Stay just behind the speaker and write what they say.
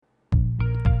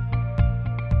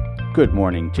Good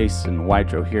morning, Jason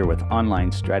Wydrow here with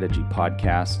Online Strategy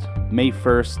Podcast, May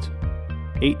 1st,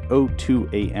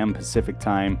 8:02 a.m. Pacific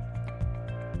Time.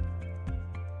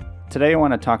 Today I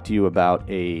want to talk to you about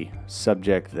a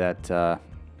subject that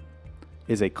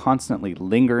is a constantly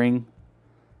lingering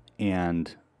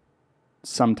and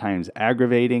sometimes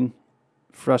aggravating,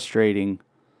 frustrating,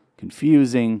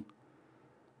 confusing,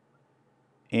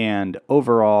 and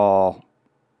overall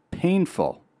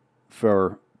painful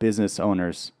for business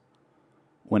owners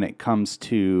when it comes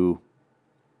to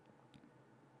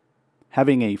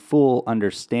having a full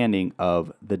understanding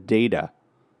of the data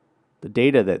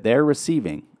that they're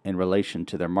receiving in relation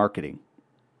to their marketing.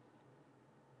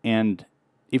 And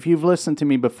if you've listened to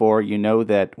me before, you know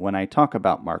that when I talk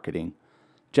about marketing,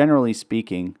 generally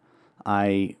speaking,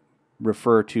 I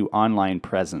refer to online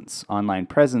presence. Online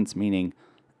presence meaning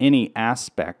any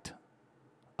aspect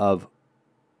of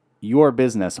your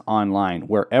business online,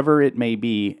 wherever it may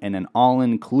be, in an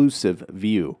all-inclusive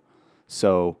view.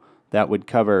 So that would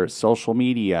cover social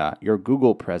media, your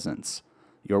Google presence,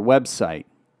 your website,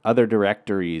 other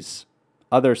directories,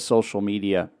 other social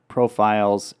media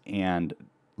profiles and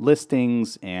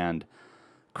listings and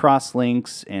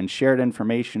cross-links and shared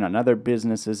information on other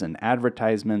businesses and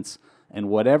advertisements and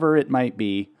whatever it might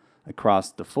be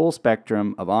across the full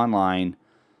spectrum of online,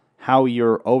 how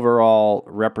you're overall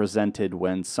represented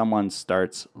when someone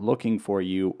starts looking for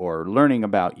you or learning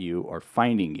about you or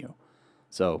finding you.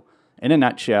 So, in a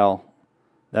nutshell,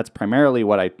 that's primarily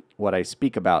what I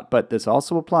speak about, but this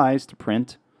also applies to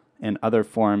print and other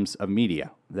forms of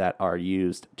media that are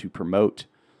used to promote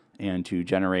and to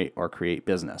generate or create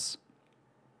business.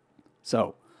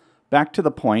 So, back to the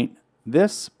point,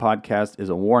 this podcast is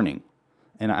a warning,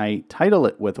 and I title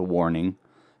it with a warning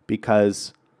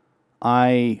because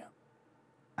I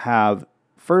have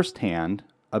firsthand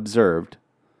observed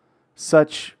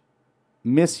such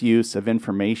misuse of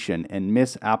information and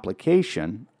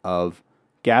misapplication of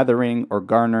gathering or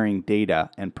garnering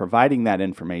data and providing that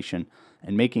information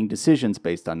and making decisions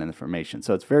based on information.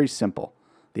 So it's very simple.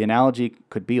 The analogy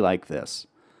could be like this.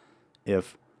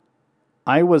 If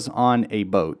I was on a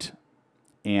boat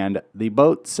and the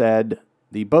boat said,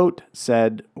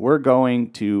 we're going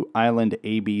to island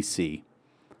ABC.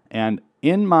 And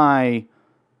in my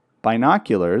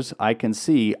binoculars, I can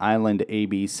see island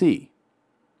ABC.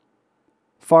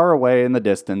 Far away in the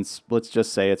distance, let's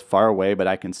just say it's far away, but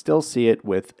I can still see it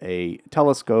with a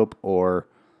telescope or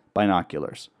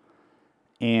binoculars.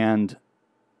 And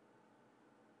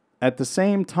at the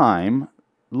same time,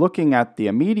 looking at the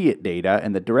immediate data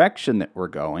and the direction that we're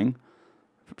going,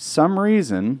 for some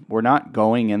reason, we're not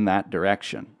going in that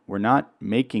direction. We're not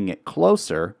making it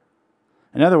closer.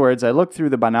 In other words, I look through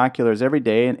the binoculars every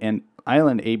day and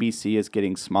island ABC is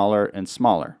getting smaller and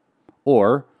smaller.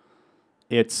 Or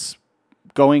it's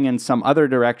going in some other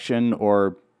direction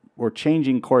or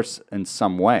changing course in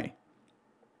some way.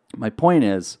 My point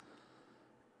is,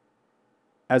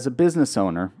 as a business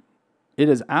owner, it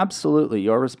is absolutely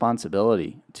your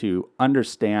responsibility to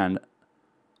understand,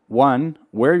 one,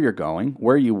 where you're going,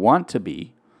 where you want to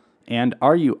be, and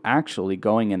are you actually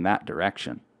going in that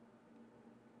direction?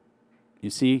 You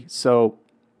see, so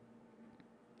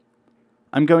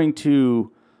I'm going to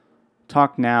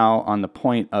talk now on the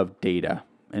point of data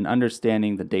and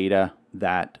understanding the data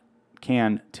that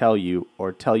can tell you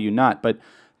or tell you not. But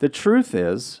the truth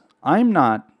is, I'm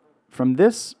not, from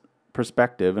this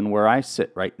perspective and where I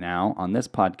sit right now on this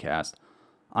podcast,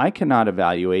 I cannot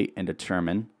evaluate and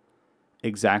determine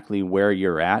exactly where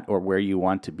you're at or where you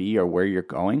want to be or where you're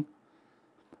going.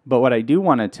 But what I do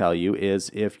want to tell you is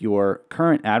if your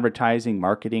current advertising,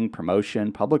 marketing,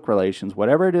 promotion, public relations,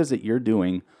 whatever it is that you're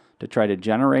doing to try to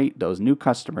generate those new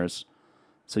customers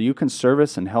so you can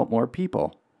service and help more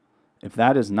people, if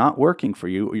that is not working for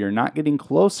you or you're not getting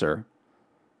closer,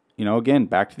 again,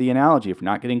 back to the analogy, if you're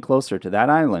not getting closer to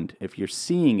that island, if you're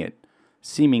seeing it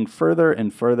seeming further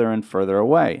and further and further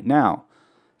away. Now,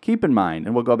 keep in mind,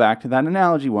 and we'll go back to that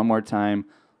analogy one more time,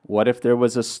 what if there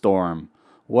was a storm?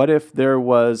 What if there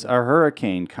was a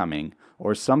hurricane coming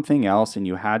or something else and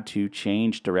you had to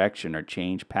change direction or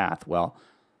change path? Well,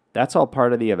 that's all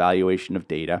part of the evaluation of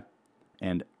data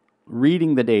and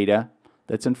reading the data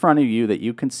that's in front of you that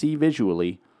you can see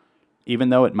visually, even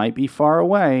though it might be far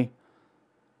away.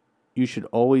 You should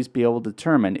always be able to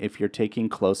determine if you're taking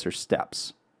closer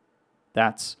steps.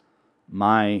 That's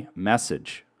my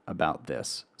message about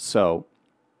this. So,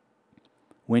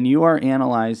 when you are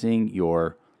analyzing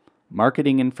your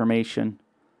marketing information,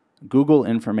 Google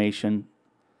information,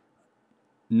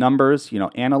 numbers,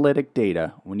 analytic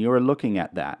data, when you are looking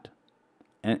at that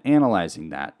and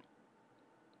analyzing that,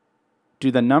 do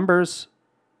the numbers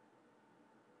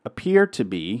appear to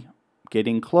be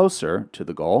getting closer to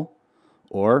the goal,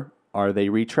 or are they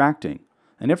retracting?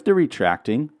 And if they're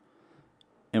retracting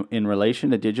in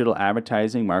relation to digital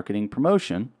advertising, marketing,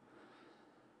 promotion,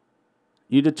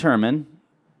 you determine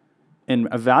and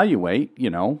evaluate,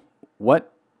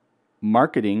 what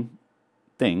marketing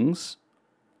things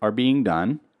are being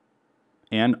done,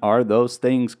 and are those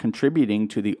things contributing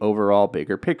to the overall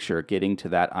bigger picture, getting to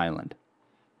that island.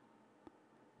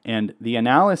 And the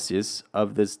analysis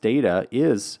of this data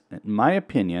is, in my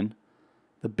opinion,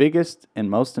 the biggest and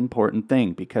most important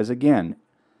thing, because again,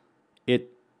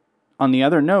 on the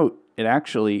other note, it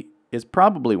actually is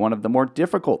probably one of the more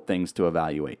difficult things to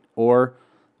evaluate, or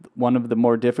one of the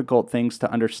more difficult things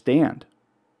to understand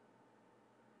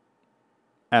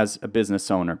as a business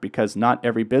owner, because not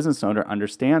every business owner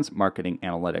understands marketing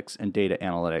analytics and data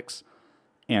analytics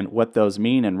and what those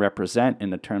mean and represent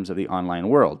in the terms of the online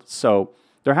world. So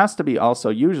there has to be also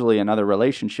usually another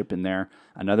relationship in there,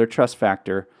 another trust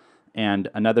factor, and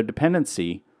another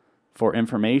dependency for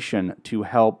information to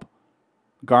help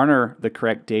garner the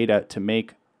correct data to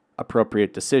make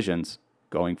appropriate decisions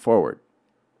going forward.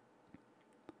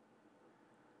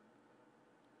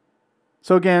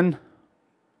 So again,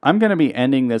 I'm going to be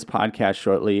ending this podcast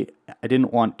shortly. I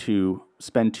didn't want to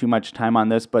spend too much time on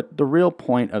this, but the real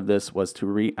point of this was to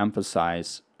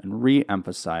re-emphasize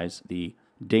the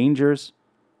dangers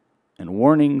and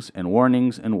warnings and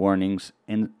warnings and warnings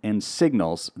and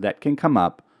signals that can come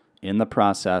up in the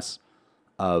process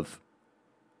of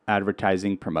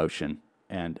advertising, promotion,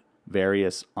 and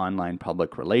various online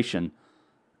public relation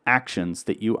actions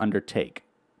that you undertake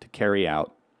to carry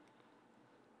out,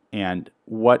 and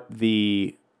what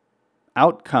the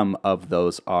outcome of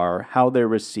those are, how they're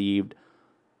received,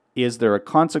 is there a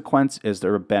consequence, is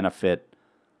there a benefit,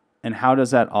 and how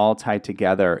does that all tie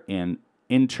together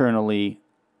internally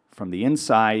from the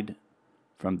inside,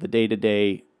 from the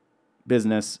day-to-day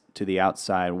business to the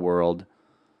outside world,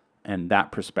 and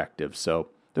that perspective. So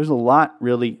there's a lot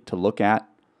really to look at,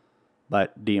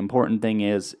 but the important thing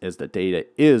is that data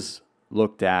is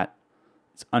looked at,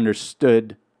 it's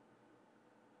understood,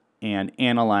 and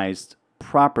analyzed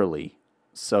properly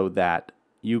so that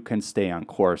you can stay on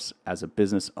course as a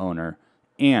business owner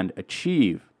and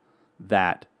achieve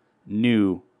that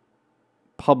new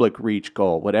public reach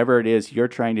goal, whatever it is you're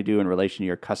trying to do in relation to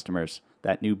your customers,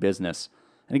 that new business.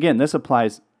 And again, this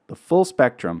applies the full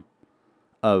spectrum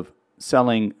of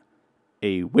selling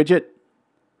a widget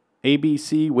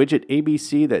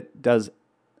ABC that does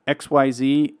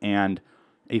XYZ, and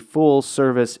a full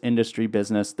service industry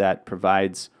business that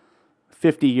provides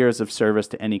 50 years of service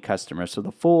to any customer. So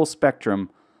the full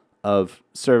spectrum of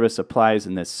service applies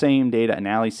in the same data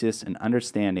analysis and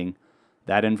understanding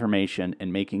that information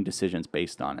and making decisions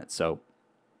based on it. So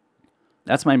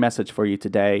that's my message for you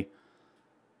today.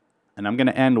 And I'm going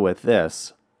to end with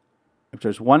this. If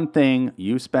there's one thing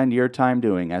you spend your time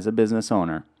doing as a business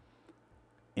owner,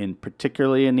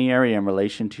 particularly in the area in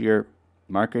relation to your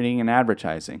marketing and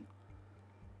advertising,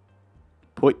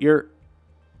 put your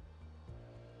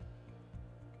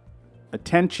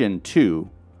attention to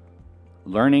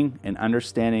learning and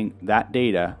understanding that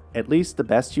data, at least the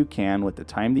best you can with the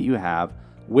time that you have,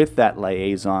 with that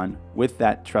liaison, with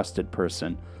that trusted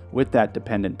person, with that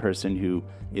dependent person who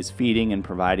is feeding and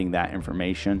providing that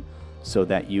information so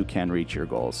that you can reach your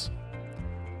goals.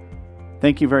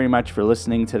 Thank you very much for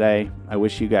listening today. I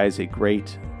wish you guys a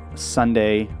great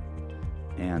Sunday,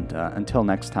 and until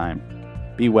next time,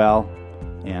 be well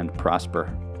and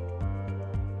prosper.